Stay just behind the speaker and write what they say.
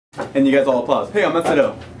And you guys all applause. Hey, I'm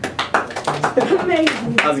Masato.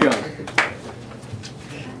 Amazing. How's it going?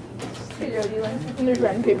 Hey, Joe, do you like? And there's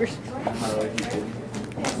writing papers.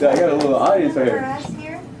 Yeah, I got a little audience right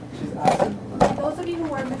here. Those of you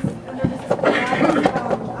who are Mrs.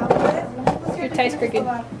 outfit, Your tie's crooked. Do you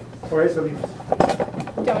want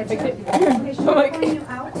to fix it? I'm like,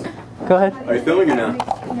 Go ahead. Are you filming or not?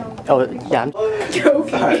 Oh, yeah. I'm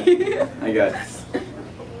Okay. I got.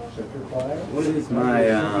 What is my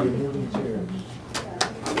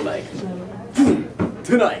like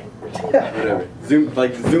tonight? Whatever.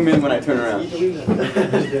 Zoom in when I turn around.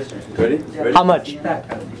 Ready? Ready? How much?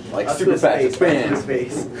 Like super fast. Expand. Let's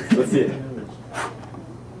see it.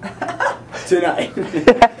 Tonight.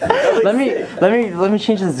 let me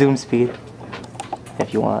change the zoom speed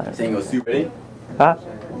if you want. Saying go super. Ready? Huh?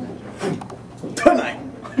 Tonight.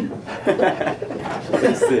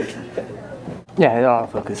 That's sick. Yeah, it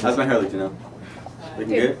autofocus. How's my hair look, you know?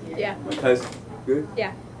 Looking good? Yeah. My ties good?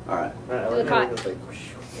 Yeah. Alright. Look hot.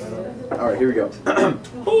 Alright, here we go.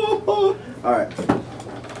 Alright.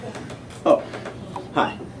 Oh.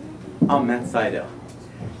 Hi. I'm Matt Seidel,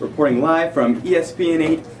 reporting live from ESPN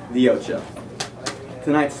 8 The Ocho.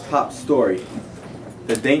 Tonight's top story: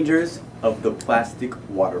 the dangers of the plastic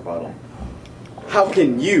water bottle. How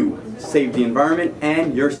can you save the environment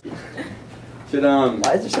and your speed? Should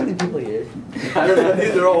Why is there so many people here? I don't know,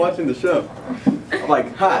 these are all watching the show. I'm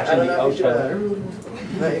like, hi. I don't know if you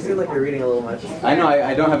should. No, you seem like you're reading a little much. I know,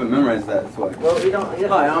 I don't have it memorized, that's why. Well, we don't. Yeah.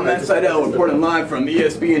 Hi, I'm Matt Seidel, reporting live from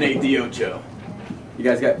ESPN 8 The Ocho. You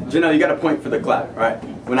guys got, Janelle, you got a point for the clap, right?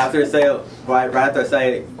 When after I say, right after I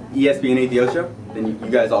say ESPN 8 The Ocho, then you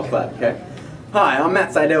guys all clap, okay? Hi, I'm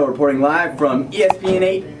Matt Seidel, reporting live from ESPN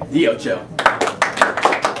 8 The Ocho.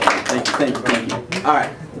 Thank you, thank you, thank you.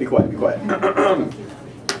 Alright, be quiet, be quiet.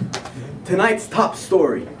 Tonight's top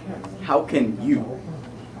story: how can you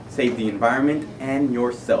save the environment and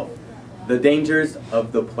yourself? The dangers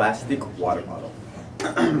of the plastic water bottle.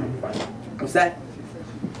 What's that?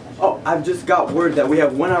 Oh, I've just got word that we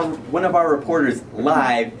have one of our reporters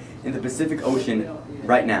live in the Pacific Ocean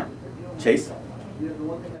right now. Chase? I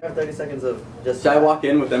have 30 seconds of just. Should I walk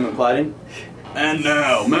in with them applauding? And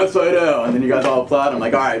now, Matt Seidel, and then you guys all applaud. I'm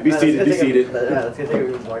like, all right, be seated, be seated. Yeah, that's gonna take a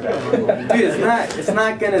really long time. Dude, it's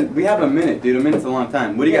not gonna. We have a minute, dude. A minute's a long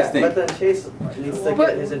time. What do you guys think? But then Chase needs to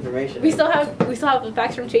get his information. We still have the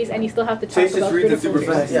facts from Chase, and you still have to talk Chase just about reads it beautiful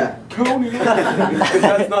super things. fast. Yeah. Tony. Because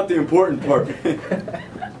that's not the important part. The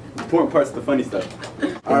important part's the funny stuff.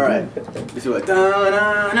 All right. Just like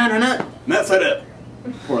da-na-na-na-na. Matt Seidel,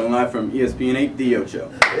 reporting live from ESPN 8 The Ocho.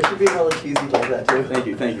 It should be hella cheesy like that too. Thank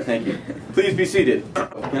you, thank you, thank you. Please be seated.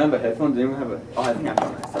 Can I have a headphone? Does anyone have a? Oh, I think I have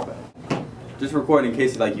one. That's not bad. Just record in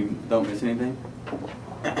case like you don't miss anything.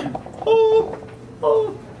 Oh,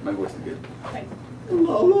 oh. My voice is good. Right.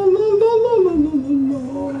 La, la, la, la, la, la,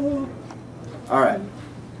 la, la. All right.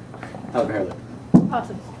 How's my hair look?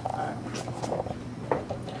 Awesome. Alright.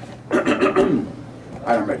 Alright,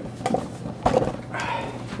 I'm ready.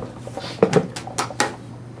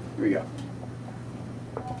 Here we go.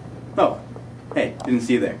 Oh, hey, didn't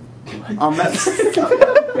see you there.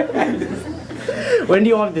 When do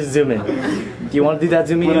you want me to zoom in? Do you want to do that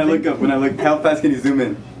zoom in? When I look, how fast can you zoom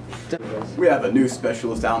in? We have a new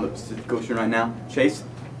specialist out in the Pacific Ocean right now. Chase,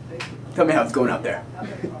 tell me how it's going out there.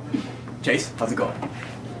 Chase, how's it going?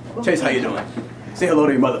 Chase, how you doing? Say hello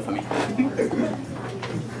to your mother for me.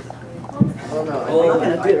 Oh no, I'm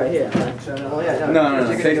gonna do it right here. Oh yeah,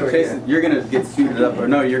 No. Chase, you're gonna get suited up, or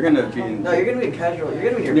no, you're gonna be in. No, you're gonna be in casual. You're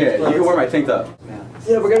gonna be in your. Yeah, you can wear my tank top.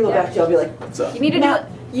 Yeah, we're gonna go back to you. I'll be like, What's up? You need to do it.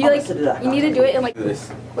 You need to do it in like.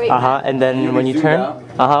 This. Wait. And then You when you zoom turn,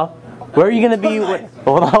 out. where are you gonna be?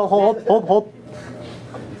 Hold on, hold.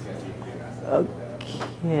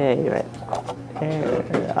 Okay, right.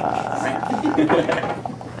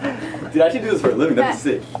 Dude, I should do this for a living. That'd be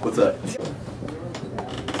sick. What's up?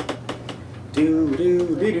 Do.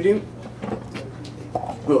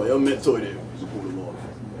 Oh, I'm Matt Seidel.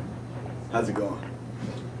 How's it going?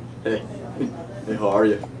 Hey, how are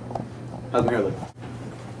you? How's my hair look?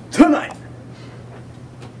 Tonight.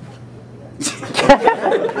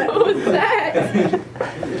 What was that?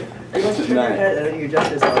 you want to turn your head and then you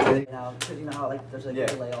adjust yourself now, because you know how like there's a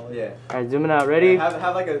delay always. Yeah. Alright, zooming out. Ready?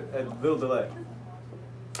 Have like a little delay.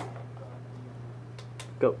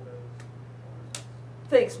 Go.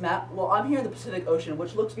 Thanks, Matt. Well, I'm here in the Pacific Ocean,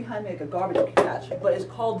 which looks behind me like a garbage patch, but is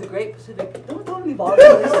called the Great Pacific. Don't be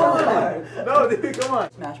bothered. No, dude, come on.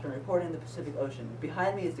 Smashburn reporting in the Pacific Ocean.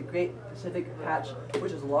 Behind me is the Great Pacific Patch,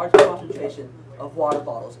 which is a large concentration of water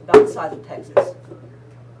bottles, about the size of Texas. That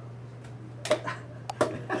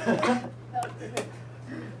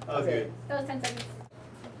was good. That was 10 seconds.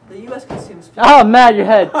 The U.S. consumes. Oh, Matt, your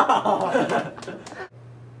head.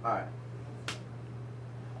 Alright.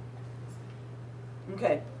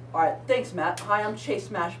 Okay. Alright, thanks, Matt. Hi, I'm Chase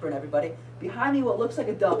Mashburn, everybody. Behind me, what looks like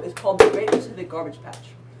a dump is called the Great Pacific Garbage Patch.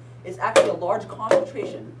 It's actually a large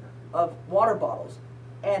concentration of water bottles.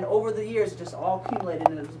 And over the years, it just all accumulated,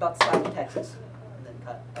 and it was about the size of Texas. And then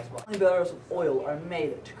cut as well. 20 barrels of oil are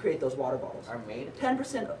made to create those water bottles. Are made?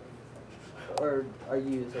 10% Or are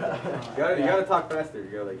used? You gotta talk faster. You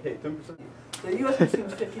gotta like, hey, 10%. The U.S.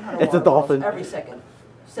 consumes 1,500 It's a water bottles dolphin. every second.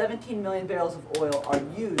 17 million barrels of oil are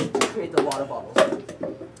used to create the water bottles.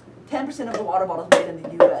 10% of the water bottles made in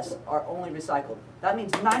the U.S. are only recycled. That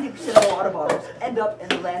means 90% of the water bottles end up in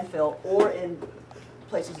the landfill or in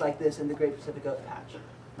places like this in the Great Pacific Patch.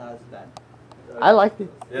 Not as bad. I liked it.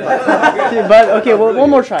 Yeah. But, okay, well, one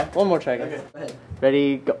more try. One more try, guys. Go ahead.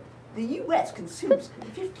 Ready, go. The U.S. consumes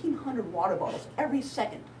 1,500 water bottles every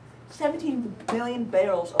second. 17 million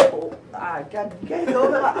barrels of oil. Ah, God, you guys know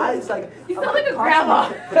that? I was like, You I'm sound like a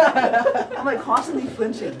constantly- I'm like constantly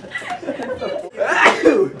flinching.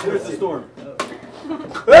 There's the storm.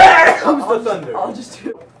 Comes the thunder. I'll just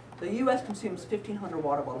do. The U.S. consumes 1,500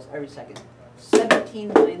 water bottles every second.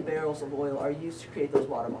 17 million barrels of oil are used to create those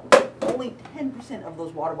water bottles. Only 10% of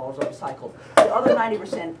those water bottles are recycled. The other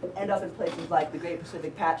 90% end up in places like the Great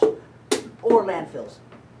Pacific Patch or landfills.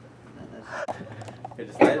 Here,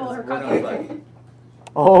 just let it. We're done with that.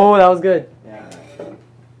 Oh, that was good. Yeah.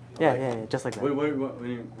 Yeah, just like that. What do you want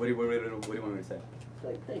me to say?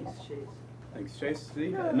 Like, thanks, Chase. Thanks, Chase.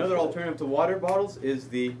 See, another alternative to water bottles is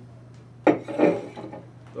the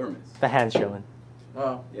thermos. The hand's showing.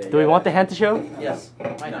 Oh. Yeah, Do we want the hand to show? Yes.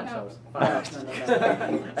 My No. hand shows. No.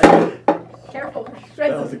 Careful.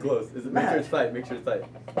 That was close. Is it, make sure it's tight. Make sure it's tight.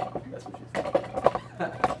 That's what she said.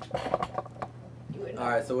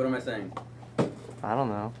 Alright, so what am I saying? I don't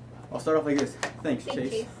know. I'll start off like this. Thanks, Thank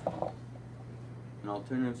Chase. Chase. An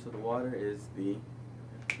alternative to the water is the.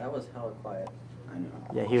 That was hella quiet. I know.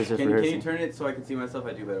 Yeah, he was just Can you rehearsing. turn it so I can see myself?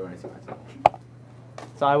 I do better when I see myself.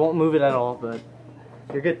 So I won't move it at all, but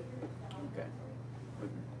you're good. Okay. What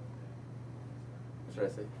should I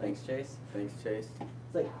say? Thanks, Chase. Thanks, Chase.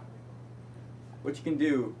 It's like, What you can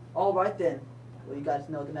do. all right then. Well, you guys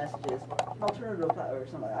know what the message is. An alternative or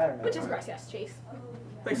something. I don't know. Which is gracias, Chase.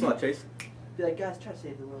 Thanks a lot, Chase. Be like, guys, try to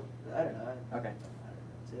save the world. I don't know. Okay.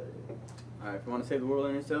 See what I do. Alright, if you want to save the world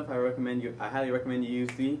and yourself, I highly recommend you use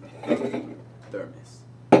the thermos.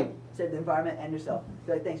 Save the environment and yourself.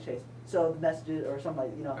 Be like, thanks, Chase. So the messages or something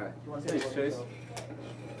like, you know, Alright. you want to save Thanks, the world.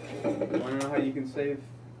 Chase. You want to know how you can save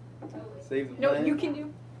the You know what planet? you can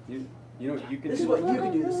do? You know what you can This do? is what you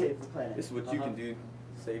can do to save the planet. This is what you can do to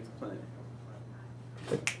save the planet.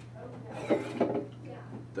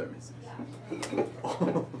 Thermoses.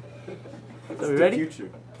 So we ready? Future.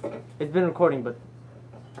 It's been recording, but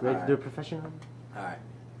ready to do it Alright. professionally? Alright.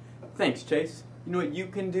 Thanks, Chase. You know what you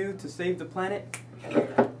can do to save the planet?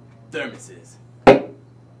 Thermoses.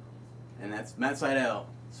 And that's Matt Seidel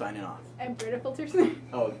signing off. And Brita filters.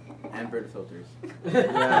 Oh, and Brita filters.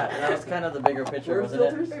 Yeah, that was kind of the bigger picture, Word wasn't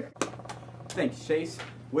filters? it? Thanks, Chase.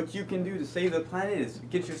 What you can do to save the planet is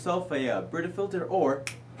get yourself a Brita filter or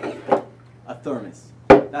a thermos.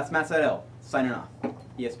 That's Matt Seidel signing off.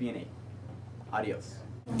 ESPN 8. Adios.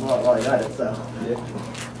 Well, I got it, so. Did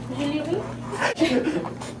you leave me?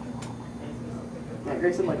 Yeah,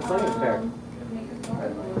 Grayson like a swimming pair.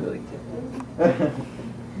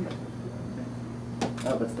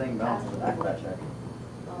 Oh, but staying balanced in the back of that check.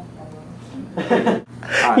 Alright,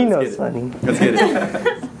 He let's knows get it. funny. Let's get it.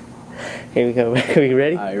 Here we go. Are we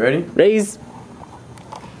ready? Alright, you ready? Raise.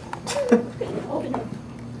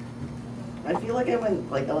 I feel like I went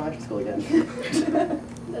like elementary school again.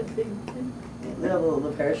 That's big.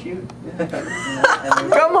 The parachute.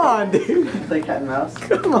 Come on, dude. Play cat and mouse.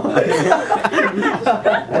 Come on. I feel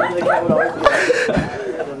like I would always be like,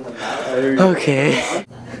 in the mouse. Okay.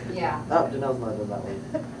 Yeah. Oh, Janelle's not doing that one.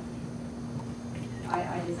 I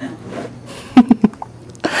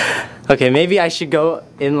just. Okay, maybe I should go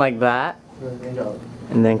in like that Good job.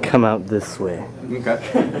 and then come out this way. Okay.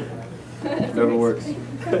 Whatever works.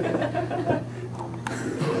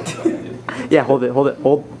 Yeah, hold it,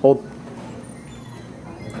 hold.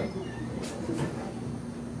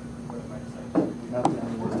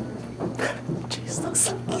 Jeez,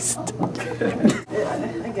 looks like he's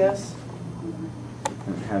Yeah, I guess.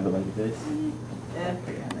 Have it like this. Yeah.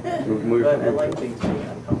 Move But I like things being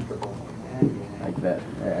uncomfortable. like that.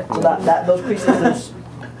 So those creases,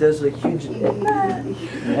 there's a huge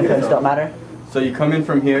influence don't matter. So you come in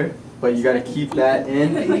from here, but you gotta keep that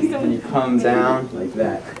in, and you come down like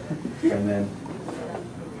that, and then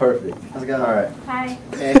perfect. How's it going? All right. Hi.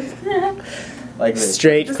 Okay. Like this.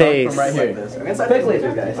 Straight Just face. From right here. I'm gonna start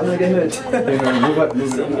lasers, guys. I'm in a good mood. Hey, man, move up, move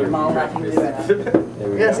it Senior up. mom laughing mood right now. There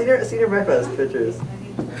we Yeah, go. senior breakfast pictures.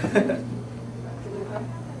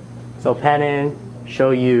 So pan in, show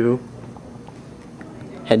you,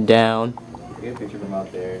 head down. Get a picture from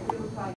out there.